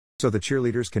So the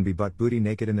cheerleaders can be butt booty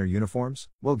naked in their uniforms?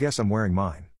 Well, guess I'm wearing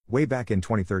mine. Way back in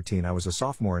 2013 I was a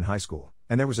sophomore in high school,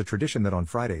 and there was a tradition that on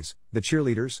Fridays, the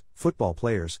cheerleaders, football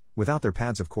players, without their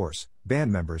pads of course,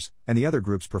 band members, and the other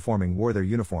groups performing wore their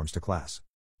uniforms to class.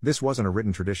 This wasn't a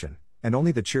written tradition, and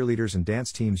only the cheerleaders and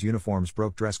dance teams' uniforms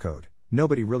broke dress code.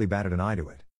 Nobody really batted an eye to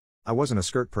it. I wasn't a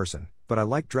skirt person, but I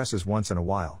liked dresses once in a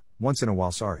while,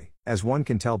 sorry. As one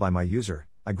can tell by my user,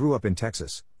 I grew up in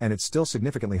Texas, and it's still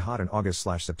significantly hot in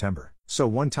August/September. So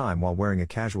one time while wearing a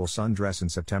casual sundress in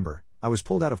September, I was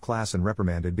pulled out of class and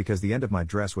reprimanded because the end of my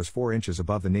dress was 4 inches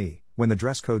above the knee, when the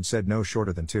dress code said no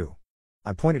shorter than 2.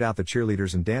 I pointed out the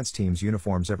cheerleaders and dance teams'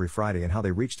 uniforms every Friday and how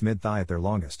they reached mid-thigh at their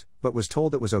longest, but was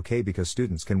told it was okay because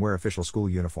students can wear official school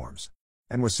uniforms.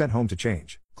 And was sent home to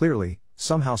change. Clearly,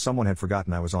 somehow someone had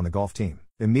forgotten I was on the golf team.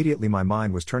 Immediately my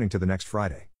mind was turning to the next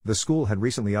Friday. The school had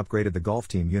recently upgraded the golf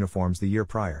team uniforms the year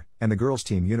prior, and the girls'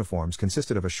 team uniforms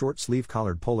consisted of a short-sleeve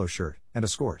collared polo shirt and a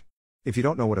skirt. If you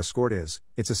don't know what a skirt is,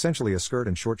 it's essentially a skirt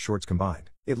and short shorts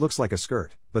combined. It looks like a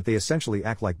skirt, but they essentially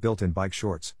act like built-in bike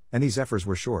shorts, and these effers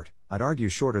were short, I'd argue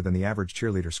shorter than the average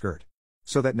cheerleader skirt.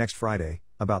 So that next Friday,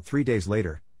 about 3 days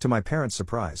later, to my parents'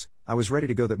 surprise, I was ready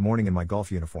to go that morning in my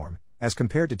golf uniform, as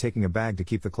compared to taking a bag to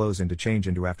keep the clothes in to change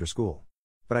into after school.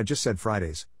 But I just said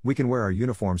Fridays, we can wear our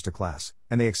uniforms to class,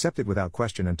 and they accepted without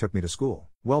question and took me to school.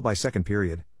 Well, by second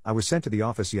period, I was sent to the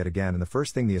office yet again, and the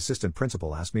first thing the assistant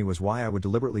principal asked me was why I would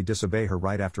deliberately disobey her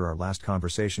right after our last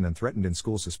conversation and threatened in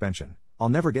school suspension. I'll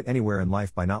never get anywhere in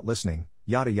life by not listening,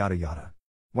 yada yada yada.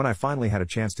 When I finally had a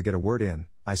chance to get a word in,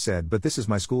 I said, but this is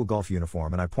my school golf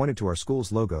uniform, and I pointed to our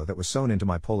school's logo that was sewn into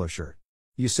my polo shirt.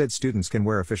 You said students can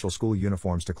wear official school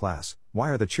uniforms to class. Why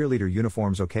are the cheerleader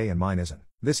uniforms okay and mine isn't?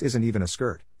 This isn't even a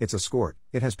skirt, it's a skort,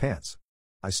 it has pants.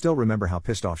 I still remember how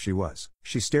pissed off she was.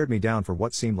 She stared me down for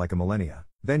what seemed like a millennia.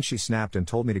 Then she snapped and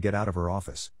told me to get out of her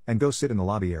office, and go sit in the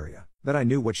lobby area. That I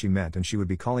knew what she meant and she would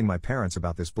be calling my parents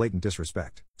about this blatant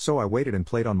disrespect. So I waited and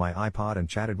played on my iPod and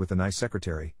chatted with the nice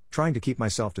secretary, trying to keep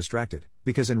myself distracted,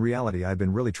 because in reality I had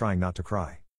been really trying not to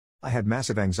cry. I had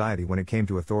massive anxiety when it came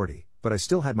to authority, but I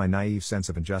still had my naive sense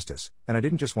of injustice, and I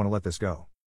didn't just want to let this go.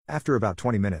 After about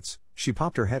 20 minutes, she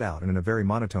popped her head out and in a very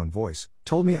monotone voice,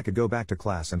 told me I could go back to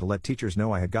class and to let teachers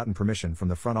know I had gotten permission from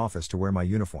the front office to wear my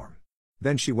uniform.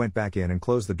 Then she went back in and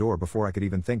closed the door before I could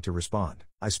even think to respond.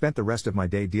 I spent the rest of my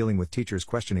day dealing with teachers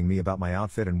questioning me about my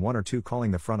outfit and one or two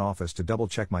calling the front office to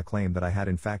double-check my claim that I had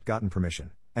in fact gotten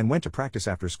permission, and went to practice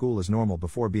after school as normal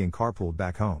before being carpooled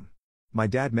back home. My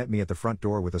dad met me at the front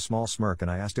door with a small smirk and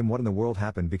I asked him what in the world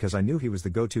happened because I knew he was the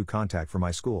go-to contact for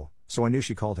my school, so I knew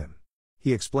she called him.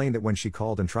 He explained that when she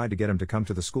called and tried to get him to come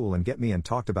to the school and get me and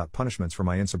talked about punishments for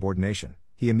my insubordination,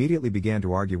 he immediately began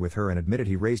to argue with her and admitted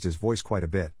he raised his voice quite a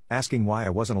bit, asking why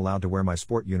I wasn't allowed to wear my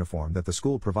sport uniform that the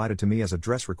school provided to me as a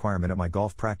dress requirement at my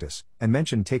golf practice, and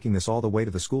mentioned taking this all the way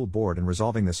to the school board and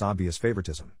resolving this obvious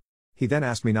favoritism. He then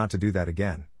asked me not to do that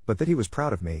again, but that he was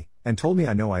proud of me, and told me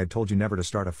I know I had told you never to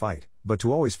start a fight, but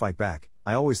to always fight back.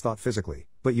 I always thought physically,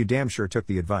 but you damn sure took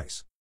the advice.